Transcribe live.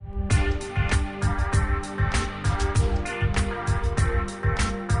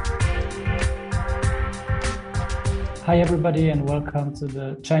Hi, everybody, and welcome to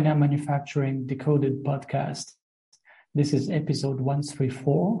the China Manufacturing Decoded podcast. This is episode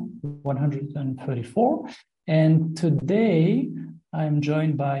 134. And today I'm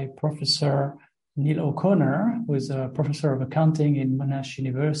joined by Professor Neil O'Connor, who is a professor of accounting in Monash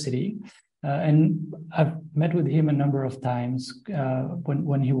University. And I've met with him a number of times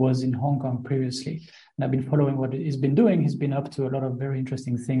when he was in Hong Kong previously. And I've been following what he's been doing. He's been up to a lot of very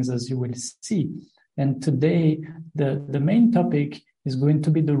interesting things, as you will see. And today, the main topic is going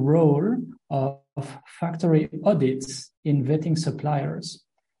to be the role of factory audits in vetting suppliers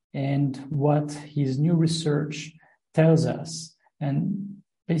and what his new research tells us, and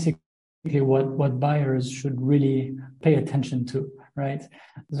basically what buyers should really pay attention to, right?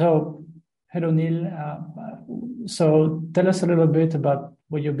 So, hello, Neil. So tell us a little bit about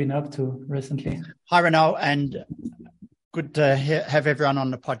what you've been up to recently. Hi, Renaud, and good to have everyone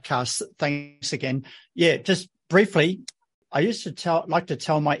on the podcast. Thanks again. Yeah, just briefly, I used to like to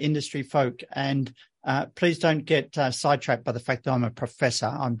tell my industry folk, and please don't get sidetracked by the fact that I'm a professor.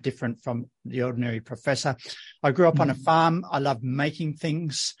 I'm different from the ordinary professor. I grew up on a farm. I love making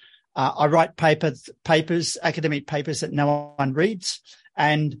things. I write papers, academic papers that no one reads.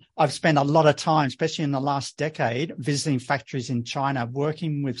 And I've spent a lot of time, especially in the last decade, visiting factories in China,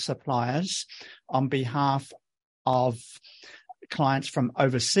 working with suppliers on behalf of clients from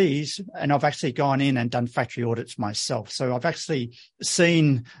overseas, and I've actually gone in and done factory audits myself. So I've actually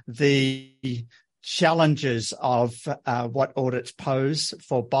seen the challenges of what audits pose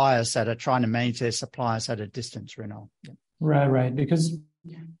for buyers that are trying to manage their suppliers at a distance, Renaud. Yeah. Right. Because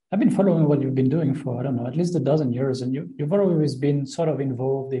I've been following what you've been doing for, I don't know, at least a dozen years, and you've always been sort of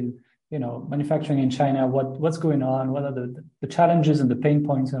involved in, manufacturing in China, what's going on, what are the challenges and the pain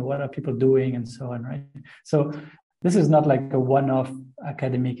points, and what are people doing, and so on, right? So this is not like a one-off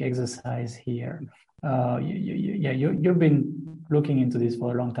academic exercise here. You've been looking into this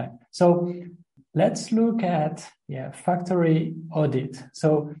for a long time. So let's look at factory audit.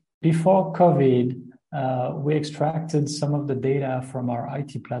 So before COVID, we extracted some of the data from our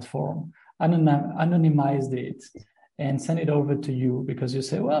IT platform, anonymized it, and send it over to you, because you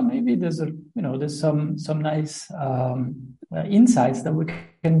say, well, maybe there's some nice insights that we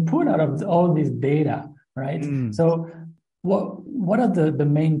can put out of all this data, right? So what are the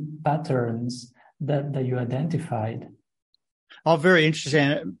main patterns that you identified? Oh, very interesting.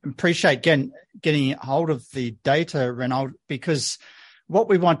 I appreciate getting hold of the data, Renaud, because what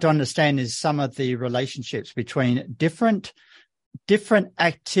we want to understand is some of the relationships between different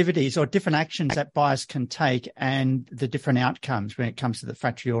activities or different actions that buyers can take and the different outcomes when it comes to the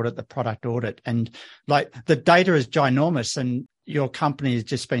factory audit, the product audit. And like the data is ginormous, and your company has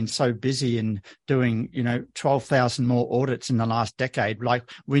just been so busy in doing, 12,000 more audits in the last decade. Like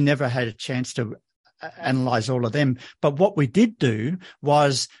we never had a chance to analyze all of them. But what we did do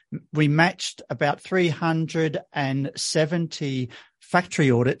was we matched about 370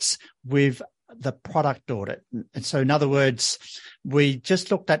 factory audits with the product audit. And so in other words, we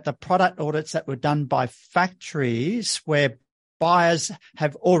just looked at the product audits that were done by factories where buyers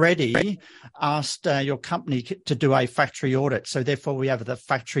have already asked your company to do a factory audit. So therefore we have the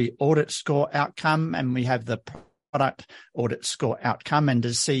factory audit score outcome, and we have the product audit score outcome, and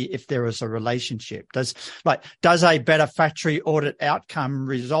to see if there is a relationship. Does a better factory audit outcome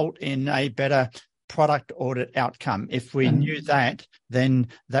result in a better product audit outcome? If we knew that, then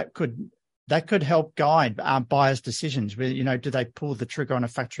that could help guide our buyers' decisions. Do they pull the trigger on a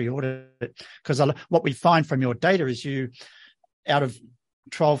factory audit? Because what we find from your data is out of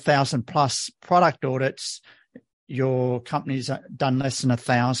 12,000 plus product audits, your company's done less than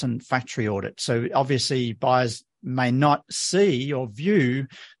 1,000 factory audits. So obviously buyers may not see or view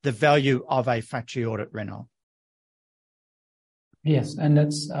the value of a factory audit, Renaud. Yes, and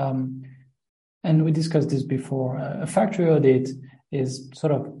that's and we discussed this before. A factory audit is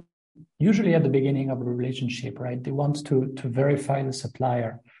sort of usually at the beginning of a relationship, right? They want to verify the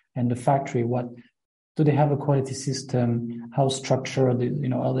supplier and the factory. What do they have a quality system? How structured,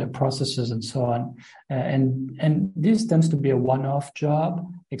 all their processes and so on. And this tends to be a one-off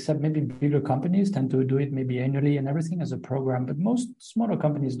job, except maybe bigger companies tend to do it maybe annually and everything as a program. But most smaller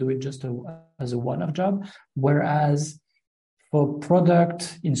companies do it just as a one-off job. Whereas for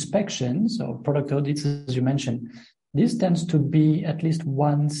product inspections or product audits, as you mentioned, this tends to be at least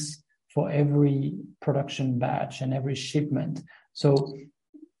once for every production batch and every shipment. So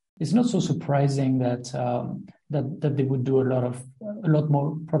it's not so surprising that they would do a lot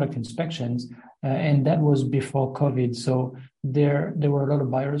more product inspections. And that was before COVID. So there were a lot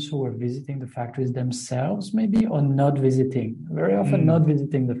of buyers who were visiting the factories themselves, maybe, or not visiting. Very often not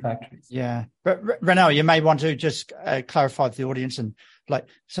visiting the factories. Yeah. But Renaud, you may want to just clarify for the audience and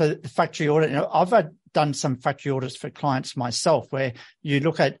so the factory audit, I've done some factory audits for clients myself where you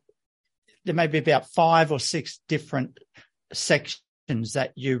look at, there may be about 5 or 6 different sections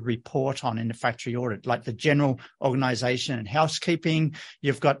that you report on in the factory audit, like the general organization and housekeeping.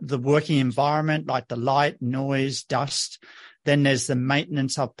 You've got the working environment, like the light, noise, dust. Then there's the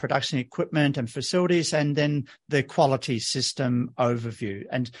maintenance of production equipment and facilities, and then the quality system overview.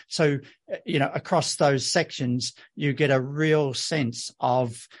 And so, across those sections, you get a real sense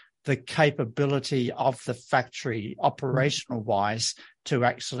of the capability of the factory operational wise to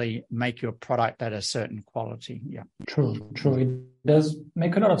actually make your product at a certain quality. Yeah. True. It does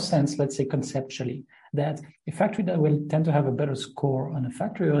make a lot of sense, let's say conceptually, that a factory that will tend to have a better score on a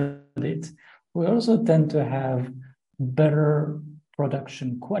factory audit will also tend to have better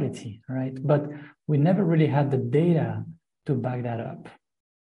production quality, right? But we never really had the data to back that up.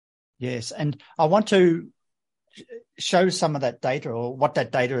 Yes. And I want to show some of that data, or what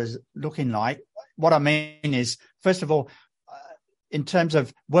that data is looking like. What I mean is, first of all, in terms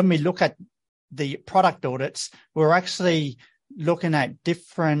of when we look at the product audits, we're actually looking at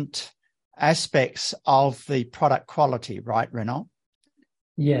different aspects of the product quality, right, Renaud?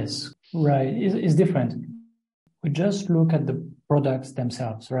 Yes, right. It's different. We just look at the products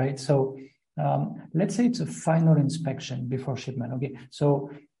themselves, right? So let's say it's a final inspection before shipment. Okay,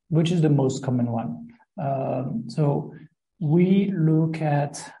 so which is the most common one? So we look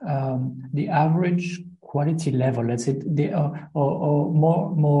at the average quality level. Let's say or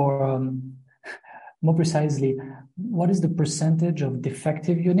more precisely, what is the percentage of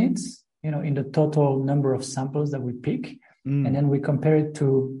defective units, in the total number of samples that we pick, and then we compare it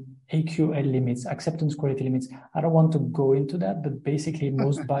to AQL limits, acceptance quality limits. I don't want to go into that, but basically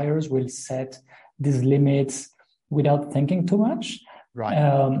most buyers will set these limits without thinking too much. Right.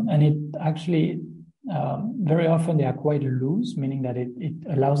 And it actually, very often they are quite loose, meaning that it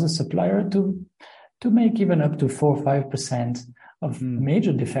allows the supplier to make even up to 4 or 5% of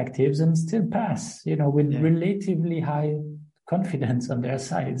major defectives and still pass, with relatively high confidence on their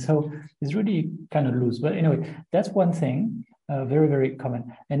side. So it's really kind of loose. But anyway, that's one thing. Very, very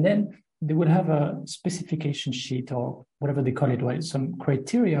common. And then they will have a specification sheet or whatever they call it, right? Some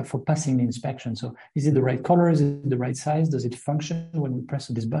criteria for passing the inspection. So is it the right color? Is it the right size? Does it function when we press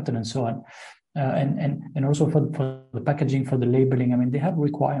this button, and so on? And also for the packaging, for the labeling. I mean, they have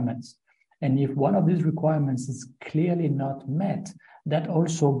requirements. And if one of these requirements is clearly not met, that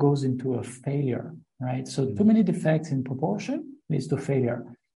also goes into a failure, right? So too many defects in proportion leads to failure.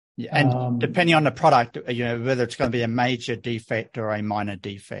 Yeah, and depending on the product, whether it's going to be a major defect or a minor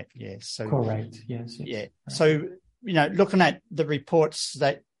defect. Yes. So, correct. Yes. Yeah. Right. So, looking at the reports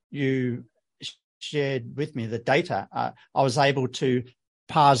that you shared with me, the data, I was able to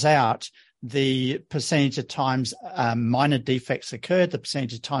parse out the percentage of times minor defects occurred, the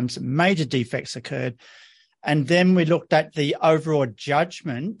percentage of times major defects occurred. And then we looked at the overall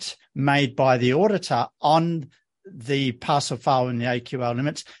judgment made by the auditor on the pass or fail and the AQL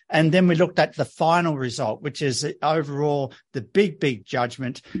limits. And then we looked at the final result, which is overall the big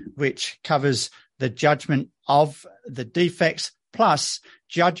judgment, which covers the judgment of the defects plus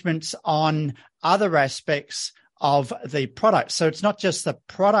judgments on other aspects of the product. So it's not just the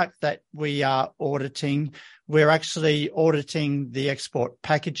product that we are auditing. We're actually auditing the export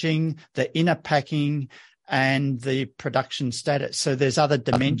packaging, the inner packing, and the production status. So there's other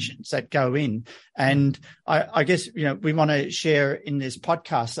dimensions that go in. And I guess, we want to share in this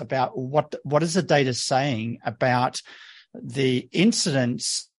podcast about what is the data saying about the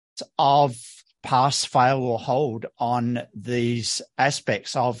incidence of pass, fail, or hold on these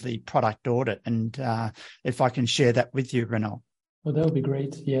aspects of the product audit. And if I can share that with you, Renaud. Well, that would be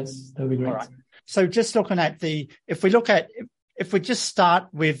great. Yes, that would be great. All right. So just looking at if we just start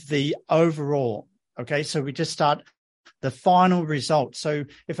with the overall, okay, so we just start the final result. So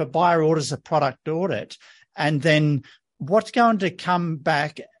if a buyer orders a product audit, and then what's going to come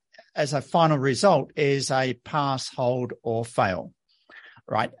back as a final result is a pass, hold, or fail,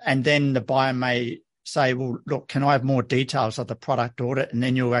 right? And then the buyer may say, well, look, can I have more details of the product audit? And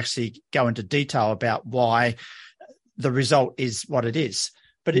then you'll actually go into detail about why the result is what it is.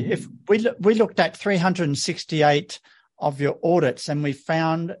 But if we looked at 368 of your audits, and we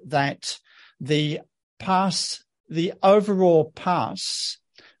found that the overall pass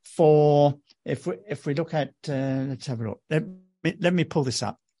for, if we look at, let's have a look. Let me pull this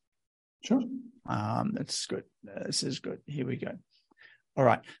up. Sure. That's good. This is good. Here we go. All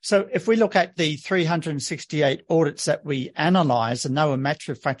right. So if we look at the 368 audits that we analyze, and they were matched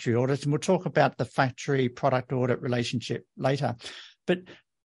with factory audits, and we'll talk about the factory product audit relationship later. But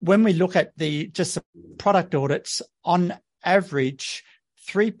when we look at just the product audits, on average,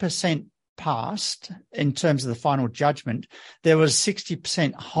 3% passed in terms of the final judgment. There was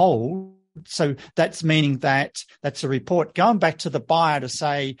 60% hold. So that's meaning that's a report going back to the buyer to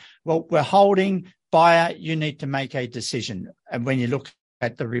say, well, we're holding. Buyer, you need to make a decision. And when you look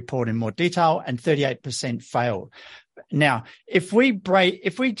at the report in more detail, and 38% failed. Now, if we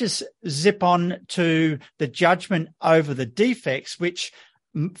just zip on to the judgment over the defects, which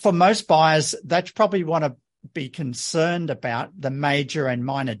for most buyers, that's probably want to be concerned about the major and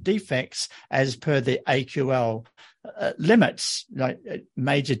minor defects as per the AQL limits, like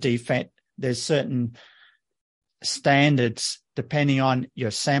major defect. There's certain standards depending on your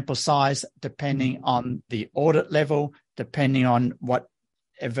sample size, depending on the audit level, depending on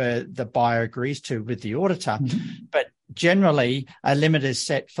whatever the buyer agrees to with the auditor. Mm-hmm. But generally, a limit is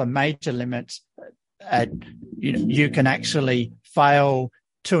set for major limits. You can actually fail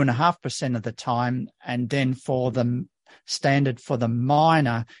 2.5% of the time, and then for the standard for the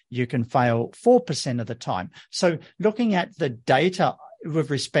minor, you can fail 4% of the time. So looking at the data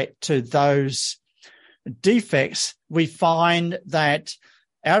with respect to those defects, we find that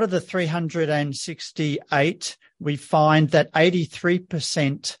out of the 368, we find that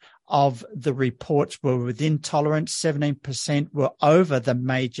 83% of the reports were within tolerance, 17% were over the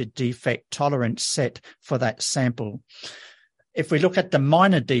major defect tolerance set for that sample. If we look at the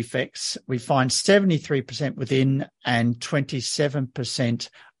minor defects, we find 73% within and 27%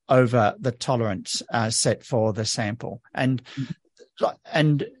 over the tolerance set for the sample. And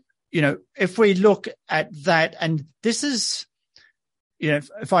if we look at that, and this is,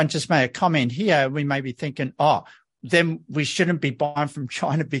 if I just make a comment here, we may be thinking, then we shouldn't be buying from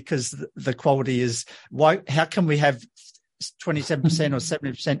China because the quality is, how can we have 27% or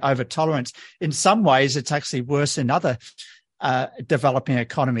 70% over tolerance? In some ways, it's actually worse in other developing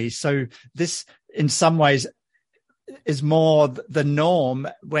economies. So this, in some ways, is more the norm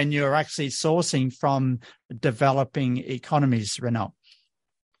when you're actually sourcing from developing economies, Renaud.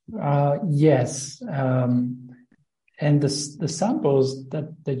 Yes. And the samples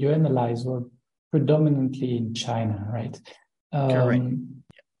that you analyze were predominantly in China, right? Correct.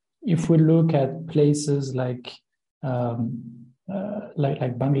 If we look at places like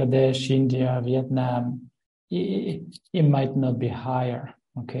Bangladesh, India, Vietnam, it might not be higher.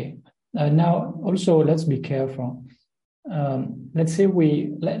 Okay. Now, also, let's be careful. Let's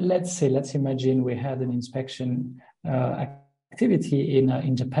imagine we had an inspection activity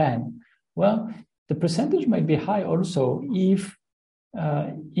in Japan. Well, the percentage might be high also if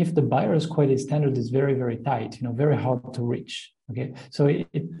the buyer's quality standard is very, very tight, very hard to reach. Okay, so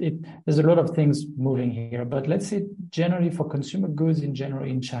there's a lot of things moving here. But let's say generally for consumer goods in general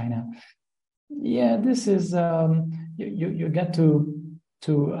in China, this is you get to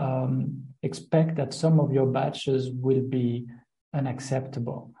expect that some of your batches will be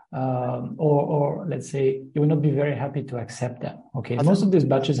unacceptable. Or let's say you will not be very happy to accept them. Okay, most of these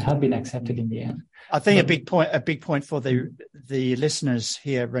batches have been accepted in the end. I think a big point for the listeners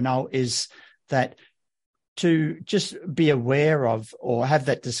here, Renaud, is that to just be aware of or have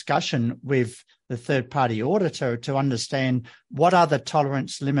that discussion with the third-party auditor to understand what are the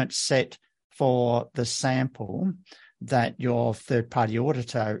tolerance limits set for the sample that your third-party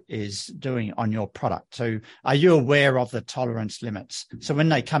auditor is doing on your product. So are you aware of the tolerance limits? So when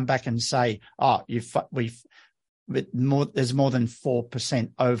they come back and say, there's more than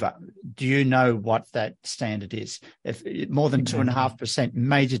 4% over, do you know what that standard is? If more than 2.5%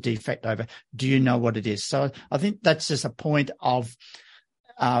 major defect over, do you know what it is? So I think that's just a point of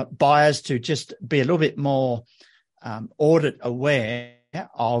buyers to just be a little bit more audit aware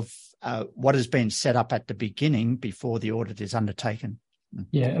of what has been set up at the beginning before the audit is undertaken.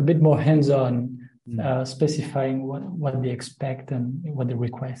 Yeah, a bit more hands-on, specifying what they expect and what they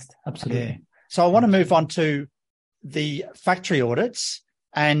request. Absolutely. Yeah. So I want to move on to the factory audits,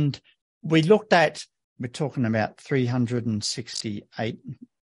 and we're talking about 368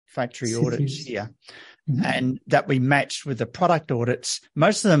 factory audits here, and that we matched with the product audits,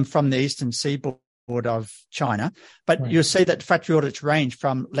 most of them from the Eastern Seaboard of China, but You'll see that factory audits range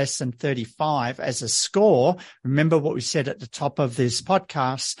from less than 35 as a score. Remember what we said at the top of this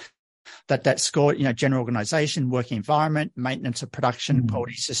podcast, that score, general organization, working environment, maintenance of production,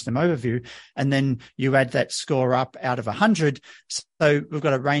 quality system overview, and then you add that score up out of 100. So we've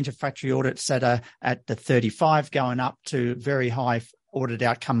got a range of factory audits that are at the 35 going up to very high audit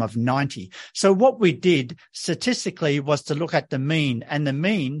outcome of 90. So what we did statistically was to look at the mean, and the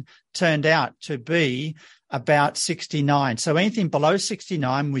mean turned out to be about 69. So anything below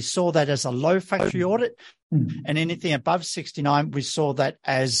 69, we saw that as a low factory audit, and anything above 69, we saw that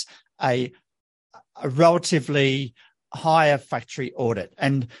as a relatively higher factory audit.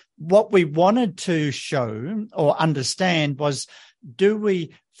 And what we wanted to show or understand was,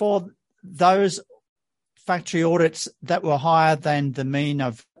 for those factory audits that were higher than the mean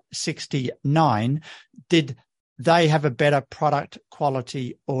of 69, did they have a better product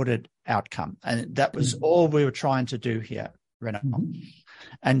quality audit outcome? And that was all we were trying to do here, Renaud.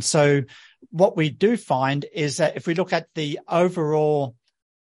 And so what we do find is that if we look at the overall,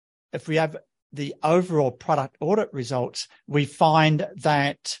 if we have the overall product audit results, we find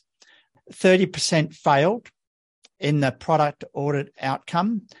that 30% failed in the product audit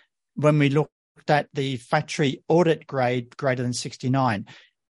outcome when we looked at the factory audit grade greater than 69.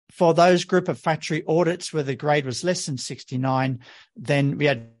 For those group of factory audits where the grade was less than 69, then we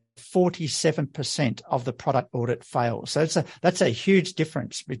had 47% of the product audit fail. So that's a huge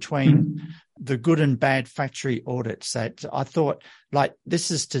difference between the good and bad factory audits. That I thought, like,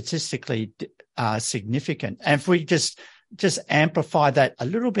 this is statistically significant. And if we just amplify that a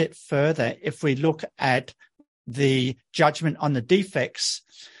little bit further, if we look at the judgment on the defects,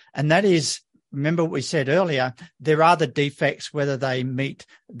 and that is, remember what we said earlier, there are the defects, whether they meet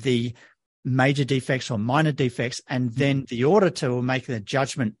the major defects or minor defects, and then the auditor will make the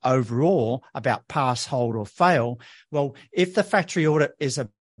judgment overall about pass, hold, or fail. Well, if the factory audit is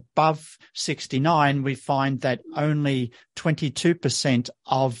above 69, we find that only 22%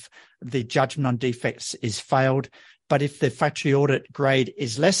 of the judgment on defects is failed. But if the factory audit grade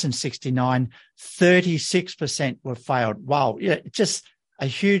is less than 69, 36% were failed. Wow, yeah, just a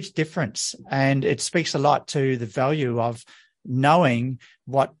huge difference. And it speaks a lot to the value of knowing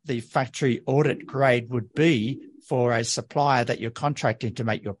what the factory audit grade would be for a supplier that you're contracting to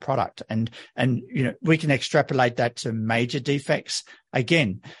make your product. And we can extrapolate that to major defects.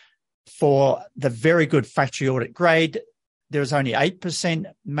 Again, for the very good factory audit grade, there was only 8%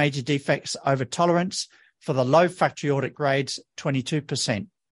 major defects over tolerance. For the low factory audit grades, 22%.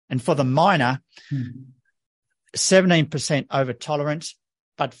 And for the minor, 17% over tolerance.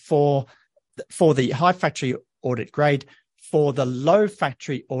 But for the high factory audit grade, for the low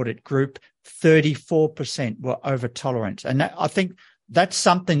factory audit group, 34% were over tolerant. And I think that's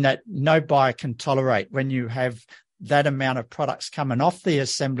something that no buyer can tolerate when you have that amount of products coming off the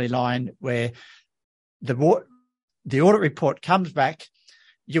assembly line, where the audit report comes back.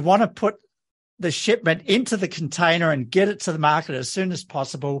 You want to put the shipment into the container and get it to the market as soon as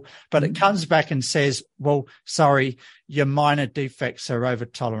possible, but it comes back and says, well, sorry, your minor defects are over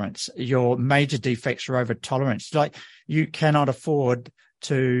tolerance. Your major defects are over tolerance. Like, you cannot afford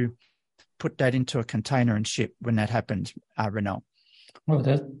to put that into a container and ship when that happens, Renaud. Well,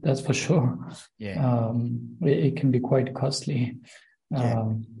 that's for sure. Yeah. It can be quite costly. Yeah.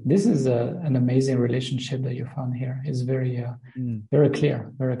 This is an amazing relationship that you found here. It's very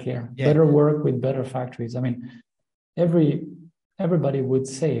clear, very clear. Yeah. Better work with better factories. I mean, everybody would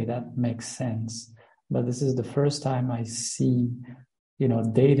say that makes sense, but this is the first time I see,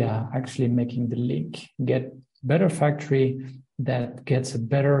 data actually making the link. Get better factory that gets a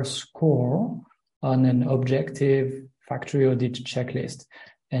better score on an objective factory audit checklist,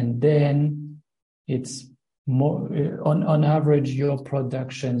 and then it's more on average, your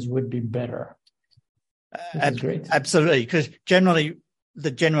productions would be better. That's great. Absolutely, because generally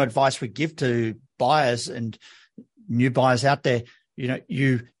the general advice we give to buyers and new buyers out there,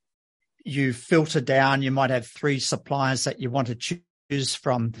 you filter down. You might have 3 suppliers that you want to choose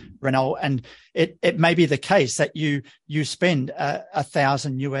from, Renaud, and it may be the case that you spend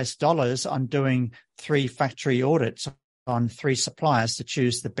 $1,000 on doing 3 factory audits on 3 suppliers to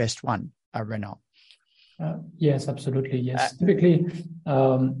choose the best one, Renaud. Yes, absolutely. Yes. Typically,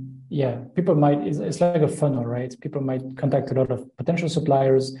 people might, it's like a funnel, right? People might contact a lot of potential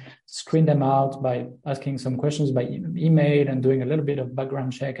suppliers, screen them out by asking some questions by email and doing a little bit of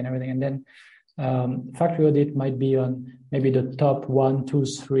background check and everything. And then factory audit might be on maybe the top 1, 2,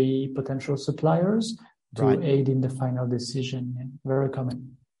 3 potential suppliers to aid in the final decision. Yeah, very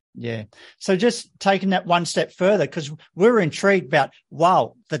common. Yeah. So just taking that one step further, because we're intrigued about,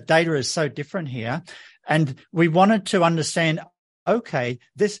 wow, the data is so different here. And we wanted to understand, okay,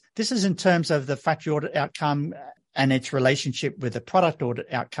 this is in terms of the factory audit outcome and its relationship with the product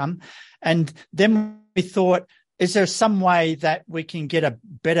audit outcome. And then we thought, is there some way that we can get a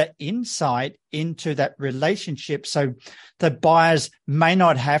better insight into that relationship so the buyers may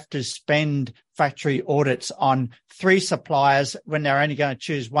not have to spend factory audits on 3 suppliers when they're only going to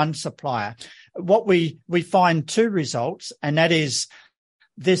choose 1 supplier? What we find 2 results, and that is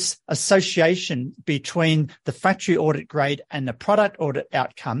this association between the factory audit grade and the product audit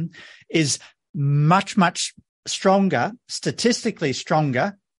outcome is much, much stronger, statistically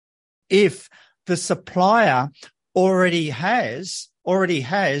stronger, if the supplier already has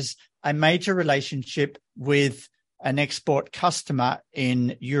a major relationship with an export customer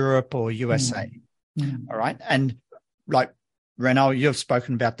in Europe or USA. All right. And like Renaud, you've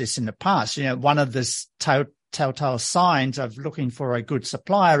spoken about this in the past. One of the telltale signs of looking for a good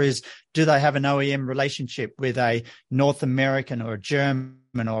supplier is, do they have an OEM relationship with a North American or a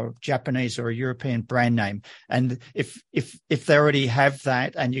German or Japanese or a European brand name? And if they already have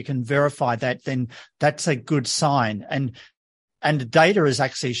that and you can verify that, then that's a good sign. And the data has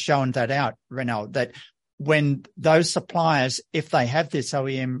actually shown that out, Renaud, that when those suppliers, if they have this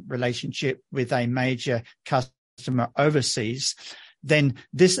OEM relationship with a major customer overseas, then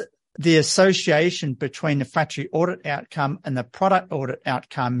the association between the factory audit outcome and the product audit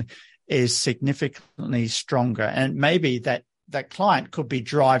outcome is significantly stronger. And maybe that client could be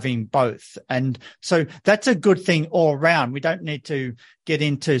driving both. And so that's a good thing all around. We don't need to get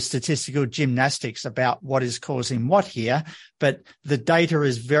into statistical gymnastics about what is causing what here, but the data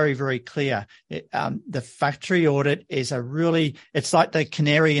is very, very clear. The factory audit is it's like the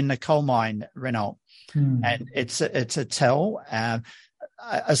canary in the coal mine, Renaud. And it's a tell.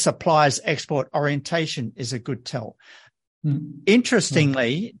 A supplier's export orientation is a good tell.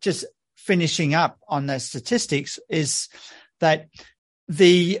 Interestingly, just finishing up on the statistics, is that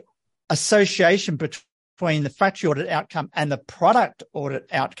the association between the factory audit outcome and the product audit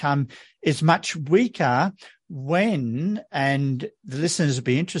outcome is much weaker when, and the listeners will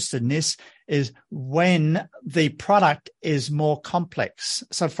be interested in this, is when the product is more complex.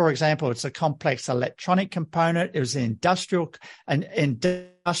 So, for example, it's a complex electronic component. It was an industrial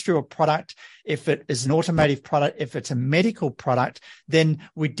product. If it is an automotive product, if it's a medical product, then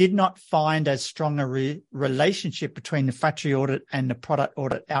we did not find as strong a relationship between the factory audit and the product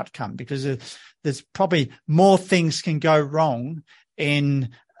audit outcome, because there's probably more things can go wrong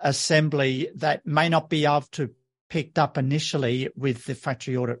in assembly that may not be able to picked up initially with the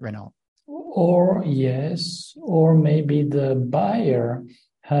factory audit, Renaud. Or maybe the buyer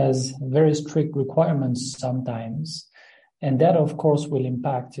has very strict requirements sometimes, and that of course will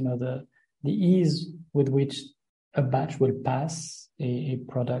impact, the ease with which a batch will pass a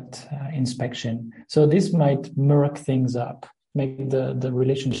product inspection. So this might murk things up, make the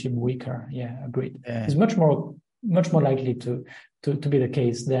relationship weaker. Yeah, agreed. Yeah. It's much more likely to be the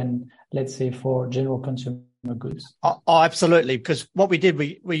case than, let's say, for general consumer goods. Oh, absolutely. Because what we did,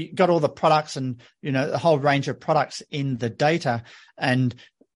 we got all the products and, the whole range of products in the data. And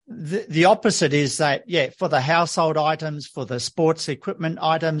the opposite is that, for the household items, for the sports equipment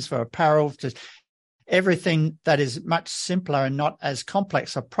items, for apparel, just everything that is much simpler and not as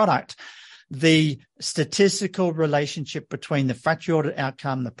complex a product, the statistical relationship between the factory audit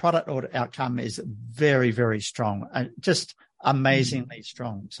outcome, the product audit outcome is very, very strong. Just amazingly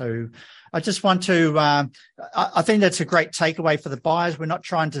strong. So I just want to, I think that's a great takeaway for the buyers. We're not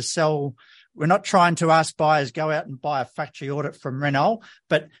trying to ask buyers go out and buy a factory audit from Renault,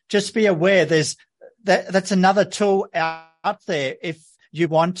 but just be aware that's another tool out there if you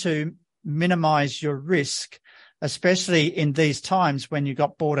want to minimize your risk, especially in these times when you've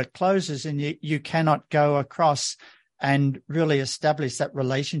got border closures and you cannot go across and really establish that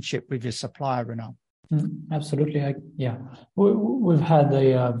relationship with your supplier, Renaud. Absolutely. We've had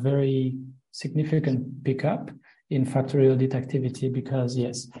a very significant pickup in factory audit activity because,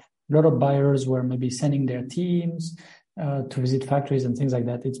 yes, a lot of buyers were maybe sending their teams to visit factories and things like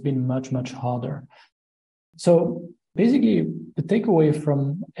that. It's been much, much harder. So basically, the takeaway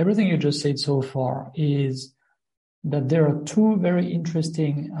from everything you just said so far is that there are 2 very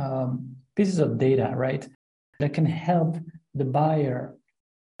interesting pieces of data, right, that can help the buyer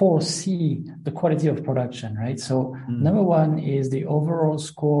foresee the quality of production, right? So number 1 is the overall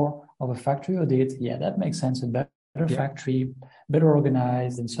score of a factory audit. Yeah, that makes sense. A better factory, better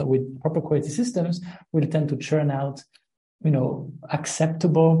organized, and so with proper quality systems, we'll tend to churn out,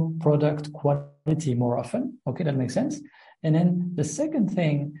 acceptable product quality more often. Okay, that makes sense. And then the second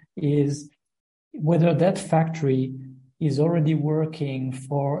thing is whether that factory is already working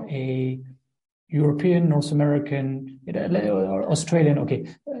for a European, North American, or Australian,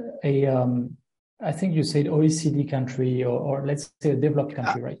 a I think you said OECD country or let's say a developed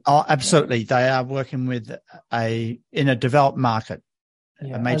country, right? Oh, absolutely. They are working with in a developed market,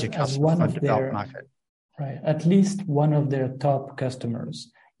 a major customer for a developed market. Right. At least one of their top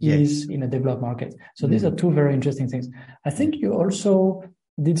customers is in a developed market. So these are two very interesting things. I think you also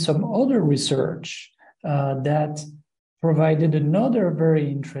did some other research that provided another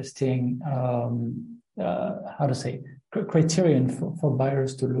very interesting, criterion for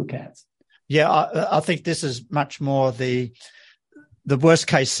buyers to look at. Yeah, I think this is much more the worst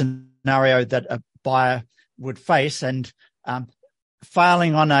case scenario that a buyer would face, and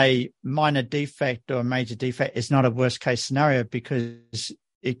failing on a minor defect or a major defect is not a worst case scenario because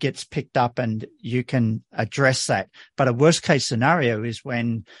it gets picked up and you can address that. But a worst case scenario is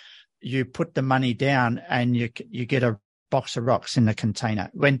when you put the money down and you get a box of rocks in the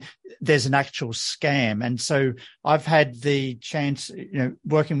container, when there's an actual scam. And so I've had the chance,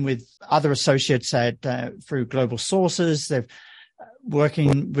 working with other associates through Global Sources. They've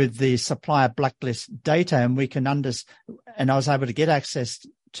working with the supplier blacklist data, and I was able to get access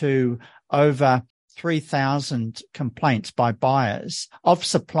to over 3,000 complaints by buyers of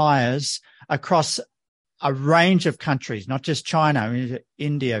suppliers across a range of countries, not just China,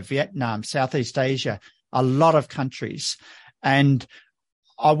 India, Vietnam, Southeast Asia, a lot of countries. And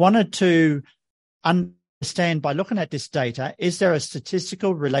I wanted to understand, by looking at this data, is there a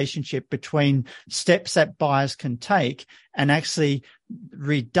statistical relationship between steps that buyers can take and actually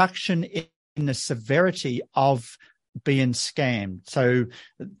reduction in the severity of being scammed? So,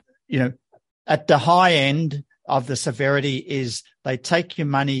 at the high end of the severity is they take your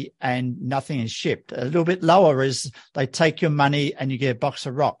money and nothing is shipped. A little bit lower is they take your money and you get a box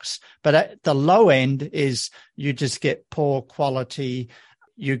of rocks. But at the low end is you just get poor quality,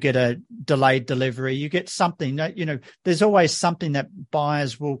 you get a delayed delivery, you get something. There's always something that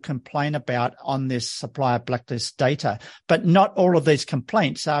buyers will complain about on this supplier blacklist data. But not all of these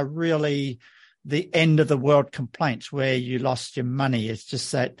complaints are really the end of the world complaints where you lost your money. It's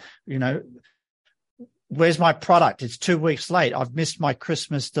just that, where's my product? It's 2 weeks late. I've missed my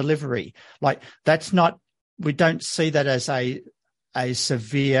Christmas delivery. We don't see that as a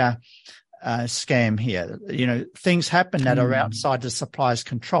severe scam here. Things happen that are outside the supplier's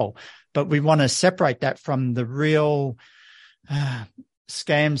control, but we want to separate that from the real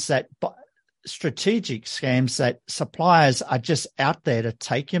strategic scams that suppliers are just out there to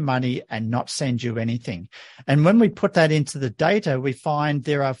take your money and not send you anything. And when we put that into the data, we find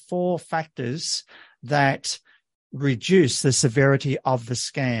there are 4 factors that reduce the severity of the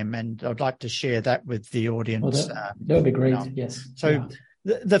scam. And I'd like to share that with the audience. That would be great. Yes. So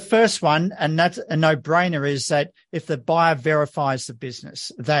the first one, and that's a no-brainer, is that if the buyer verifies the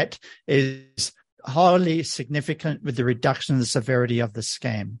business, that is highly significant with the reduction of the severity of the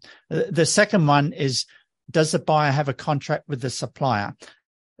scam. The second one is, does the buyer have a contract with the supplier?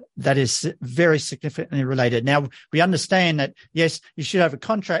 That is very significantly related. Now, we understand that, yes, you should have a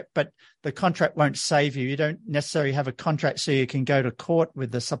contract, but the contract won't save you. You don't necessarily have a contract so you can go to court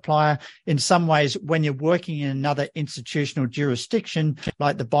with the supplier. In some ways, when you're working in another institutional jurisdiction,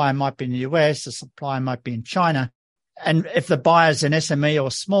 like the buyer might be in the US, the supplier might be in China, and if the buyer's an SME or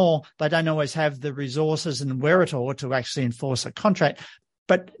small, they don't always have the resources and wherewithal to actually enforce a contract.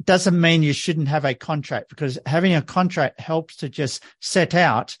 But it doesn't mean you shouldn't have a contract, because having a contract helps to just set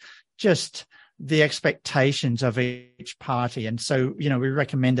out just the expectations of each party. And so, we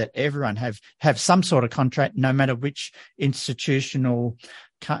recommend that everyone have some sort of contract, no matter which institutional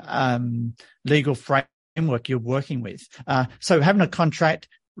legal framework you're working with. So having a contract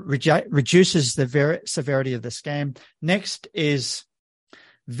reduces the severity of the scam. Next is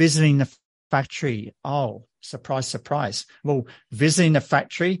visiting the factory. Oh, surprise, surprise. Well, visiting the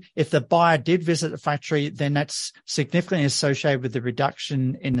factory, if the buyer did visit the factory, then that's significantly associated with the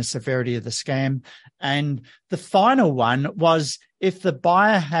reduction in the severity of the scam. And the final one was if the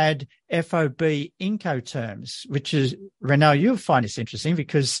buyer had FOB Incoterms, which is, Renaud, you'll find this interesting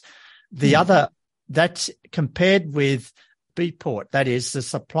because the other, that's compared with Bport, that is the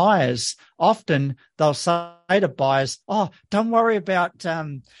suppliers. Often they'll say to buyers, oh, don't worry about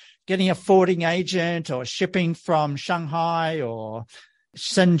getting a forwarding agent or shipping from Shanghai or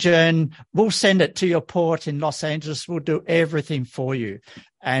Shenzhen. We'll send it to your port in Los Angeles. We'll do everything for you.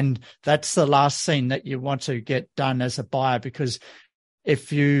 And that's the last thing that you want to get done as a buyer, because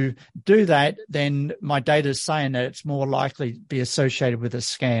if you do that, then my data is saying that it's more likely to be associated with a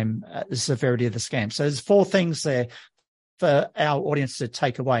scam, the severity of the scam. So there's 4 things there for our audience to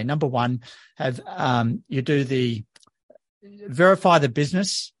take away. Number one, you do the verify the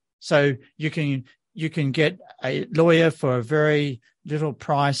business. So you can get a lawyer for a very little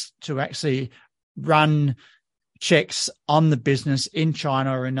price to actually run checks on the business in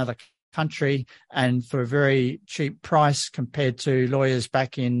China or another country, and for a very cheap price compared to lawyers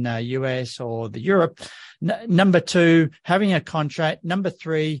back in US or the Europe. Number two, having a contract. Number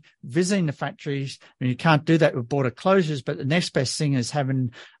three, visiting the factories. And you can't do that with border closures, but the next best thing is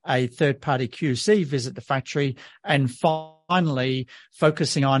having a third-party QC visit the factory. And finally,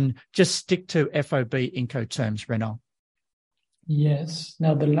 focusing on just stick to FOB Incoterms, Renaud. Yes.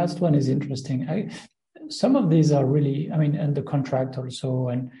 Now, the last one is interesting. Some of these are really, and the contract also,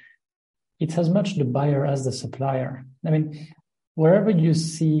 and it's as much the buyer as the supplier. Wherever you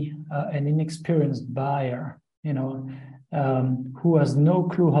see an inexperienced buyer, who has no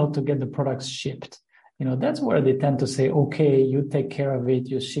clue how to get the products shipped, that's where they tend to say, okay, you take care of it,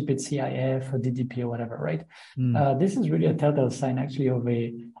 you ship it CIF or DDP or whatever, right? This is really a telltale sign actually of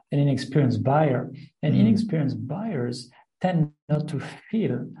an inexperienced buyer. And inexperienced buyers tend not to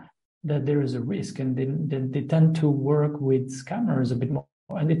feel that there is a risk, and they tend to work with scammers a bit more.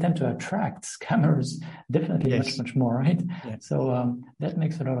 And they tend to attract scammers definitely much more, right? Yes. So that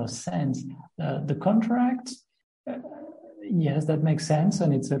makes a lot of sense. The contract, yes, that makes sense,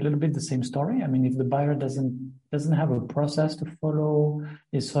 and it's a little bit the same story. If the buyer doesn't have a process to follow,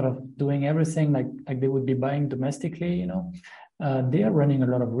 is sort of doing everything like they would be buying domestically, they are running a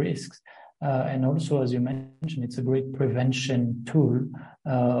lot of risks. And also, as you mentioned, it's a great prevention tool,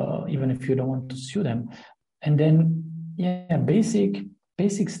 even if you don't want to sue them. And then,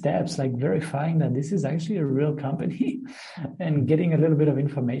 basic steps like verifying that this is actually a real company and getting a little bit of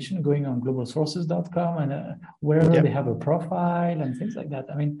information, going on globalsources.com and wherever they have a profile and things like that.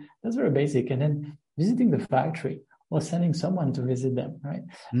 That's very basic. And then visiting the factory or sending someone to visit them, right?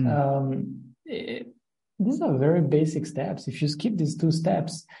 These are very basic steps. If you skip these two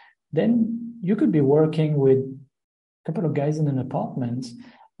steps, then you could be working with a couple of guys in an apartment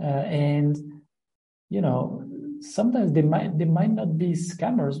and sometimes they might not be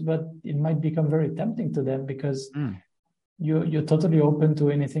scammers, but it might become very tempting to them because you're totally open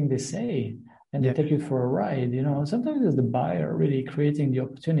to anything they say, and they take you for a ride. Sometimes it's the buyer really creating the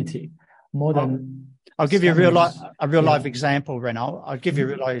opportunity more than. I'll give you a real life example, Renaud. I'll give you a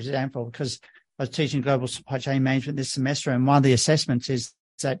real life example because I was teaching global supply chain management this semester, and one of the assessments is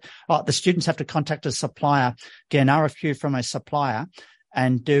that the students have to contact a supplier, get an RFQ from a supplier,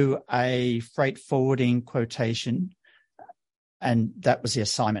 and do a freight forwarding quotation. And that was the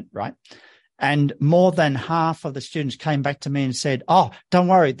assignment, right? And more than half of the students came back to me and said, oh, don't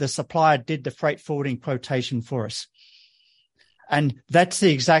worry, the supplier did the freight forwarding quotation for us. And that's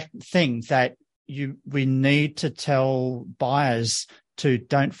the exact thing that we need to tell buyers to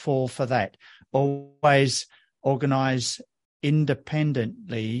don't fall for that. Always organize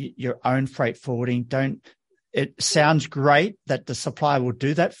independently your own freight forwarding. It sounds great that the supplier will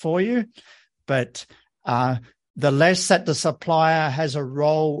do that for you, but the less that the supplier has a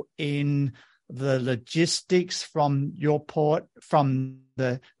role in the logistics from your port, from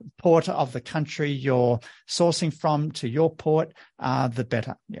the port of the country you're sourcing from to your port, the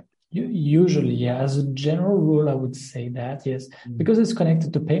better. Yeah. Usually, as a general rule, I would say that, yes, because it's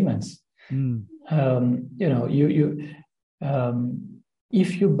connected to payments.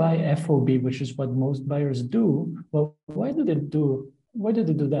 If you buy FOB, which is what most buyers do, well, why do they do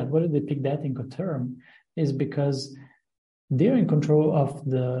that? Why do they pick that Incoterm? Is because they're in control of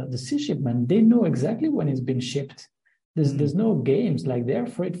the sea shipment. They know exactly when it's been shipped. There's no games. Like their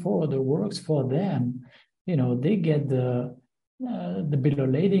freight forwarder works for them. They get the bill of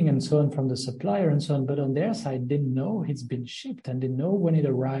lading and so on from the supplier and so on. But on their side, they know it's been shipped and they know when it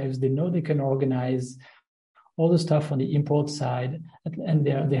arrives. They know they can organize all the stuff on the import side, and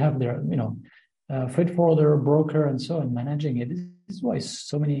they have their freight forwarder, broker, and so on managing it. This is why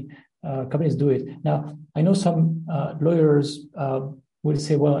so many companies do it. Now, I know some lawyers will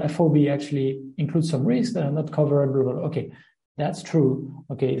say, well, FOB actually includes some risks that are not covered. Blah, blah, blah. Okay, that's true.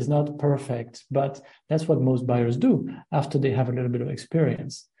 Okay, it's not perfect, but that's what most buyers do after they have a little bit of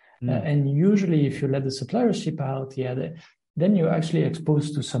experience. And usually, if you let the supplier ship out, then you're actually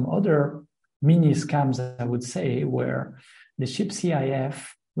exposed to some other mini scams, I would say, where the ship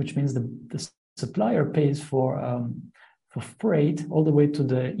CIF, which means the supplier pays for freight all the way to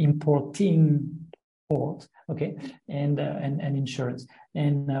the importing port, okay, and insurance.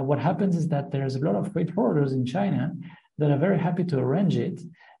 And what happens is that there's a lot of freight forwarders in China that are very happy to arrange it.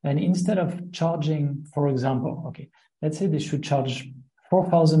 And instead of charging, for example, okay, let's say they should charge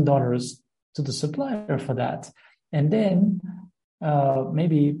 $4,000 to the supplier for that, and then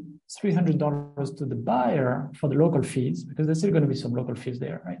maybe $300 to the buyer for the local fees, because there's still going to be some local fees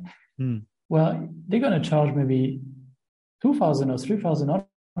there, right? Well, they're going to charge maybe $2,000 or $3,000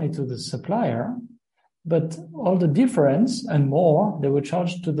 only to the supplier, but all the difference and more, they will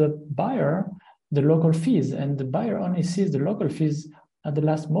charge to the buyer the local fees, and the buyer only sees the local fees at the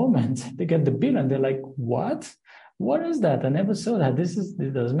last moment. They get the bill and they're like, what? What is that? I never saw that.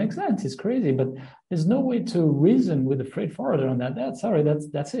 It doesn't make sense. It's crazy, but there's no way to reason with the freight forwarder on that.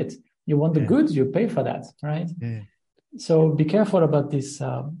 That's it. You want the goods, you pay for that, right? Yeah. So be careful about this.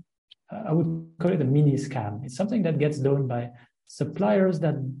 I would call it a mini scam. It's something that gets done by suppliers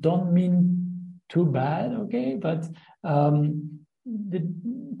that don't mean too bad, okay? But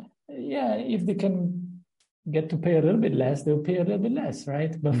if they can get to pay a little bit less, they'll pay a little bit less,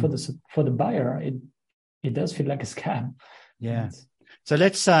 right? But for the buyer, it does feel like a scam. Yeah. So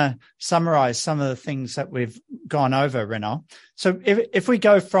let's summarize some of the things that we've gone over, Renaud. So if we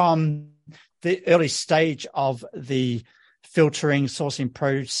go from the early stage of the filtering sourcing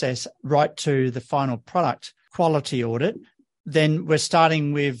process right to the final product quality audit, then we're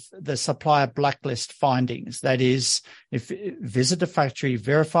starting with the supplier blacklist findings. That is, visit a factory,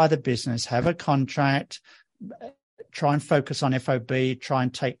 verify the business, have a contract, try and focus on FOB, try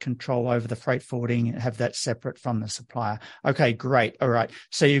and take control over the freight forwarding and have that separate from the supplier. Okay, great. All right.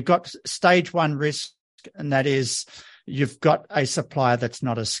 So you've got stage one risk, and that is you've got a supplier that's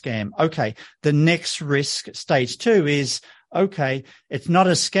not a scam. Okay. The next risk, stage two, is, okay, it's not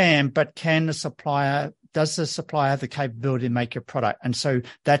a scam, but does the supplier have the capability to make your product? And so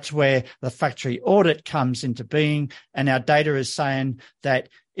that's where the factory audit comes into being. And our data is saying that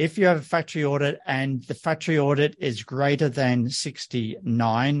if you have a factory audit and the factory audit is greater than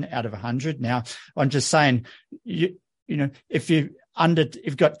 69 out of 100, now I'm just saying, you know, if you've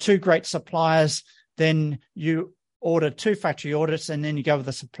got two great suppliers, then you order 2 factory audits and then you go with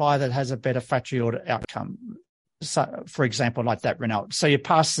a supplier that has a better factory audit outcome. So, for example, like that, Renaud. So you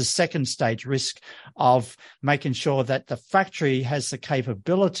pass the second stage risk of making sure that the factory has the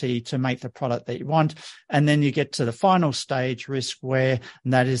capability to make the product that you want. And then you get to the final stage risk and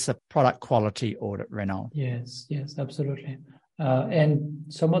that is the product quality audit, Renaud. Yes, absolutely. And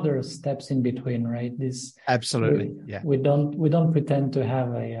some other steps in between, right? Absolutely. We don't pretend to have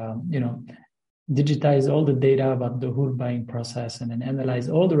digitize all the data about the whole buying process and then analyze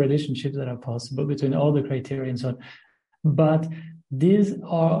all the relationships that are possible between all the criteria and so on. But these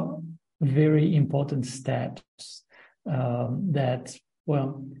are very important steps that,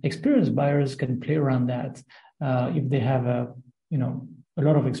 experienced buyers can play around that if they have a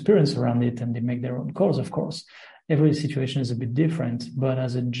lot of experience around it and they make their own calls, of course. Every situation is a bit different, but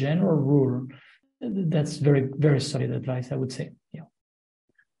as a general rule, that's very, very solid advice, I would say. Yeah.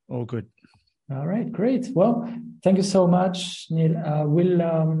 All good. All right, great. Well, thank you so much, Neil.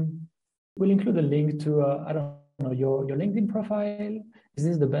 We'll include a link to your LinkedIn profile. Is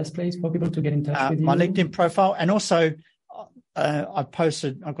this the best place for people to get in touch with you? My LinkedIn profile, and also I've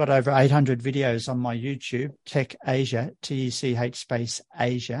got over 800 videos on my YouTube, Tech Asia, TECH space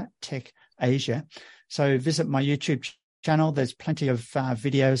Asia, Tech Asia. So visit my YouTube channel. There's plenty of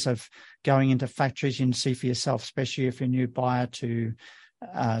videos of going into factories. You can see for yourself, especially if you're a new buyer to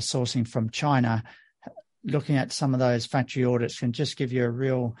sourcing from China. Looking at some of those factory audits can just give you a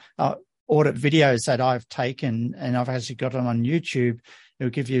real audit videos that I've taken, and I've actually got them on YouTube. It'll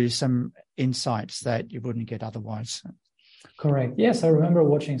give you some insights that you wouldn't get otherwise. Correct. Yes, I remember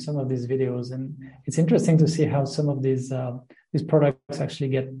watching some of these videos, and it's interesting to see how some of these products actually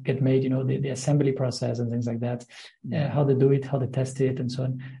get made. The assembly process and things like that, how they do it, how they test it, and so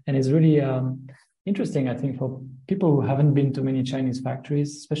on. And it's really interesting, I think, for people who haven't been to many Chinese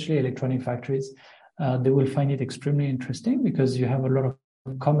factories, especially electronic factories. They will find it extremely interesting because you have a lot of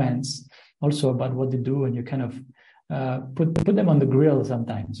comments also about what they do, and you kind of put them on the grill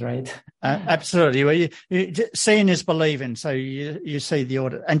sometimes, right? Absolutely. Well, you seeing is believing. So you see the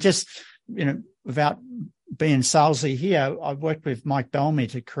audit, and just without being salesy here, I've worked with Mike Bellamy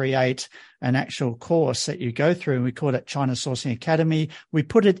to create an actual course that you go through, and we call it China Sourcing Academy. We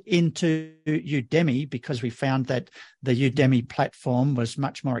put it into Udemy because we found that the Udemy platform was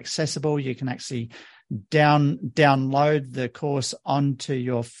much more accessible. You can actually download the course onto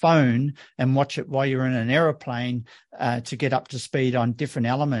your phone and watch it while you're in an aeroplane to get up to speed on different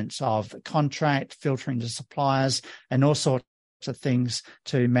elements of contract, filtering to suppliers, and all sorts of things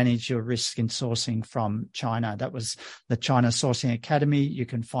to manage your risk in sourcing from China. That was the China Sourcing Academy. You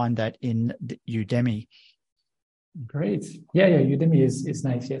can find that in Udemy. Great. Yeah, Udemy is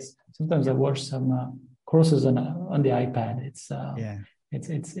nice. Yes. Sometimes I watch some courses on the iPad. It's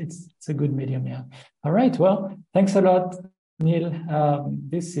a good medium. Yeah. All right. Well, thanks a lot, Neil.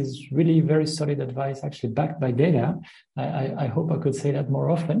 This is really very solid advice, actually backed by data. I hope I could say that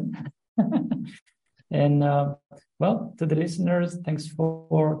more often. And well, to the listeners, thanks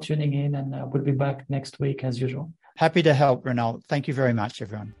for tuning in, and we'll be back next week as usual. Happy to help, Renaud. Thank you very much,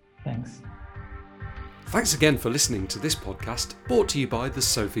 everyone. Thanks. Thanks again for listening to this podcast brought to you by the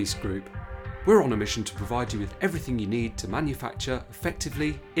Sofeast Group. We're on a mission to provide you with everything you need to manufacture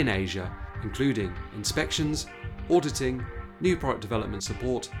effectively in Asia, including inspections, auditing, new product development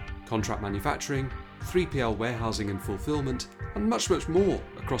support, contract manufacturing, 3PL warehousing and fulfillment, and much, much more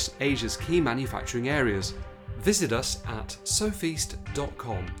across Asia's key manufacturing areas. Visit us at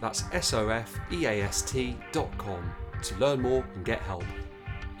sofeast.com, that's SOFEAST.com, to learn more and get help.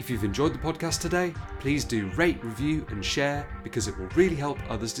 If you've enjoyed the podcast today, please do rate, review and share, because it will really help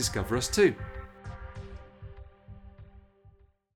others discover us too.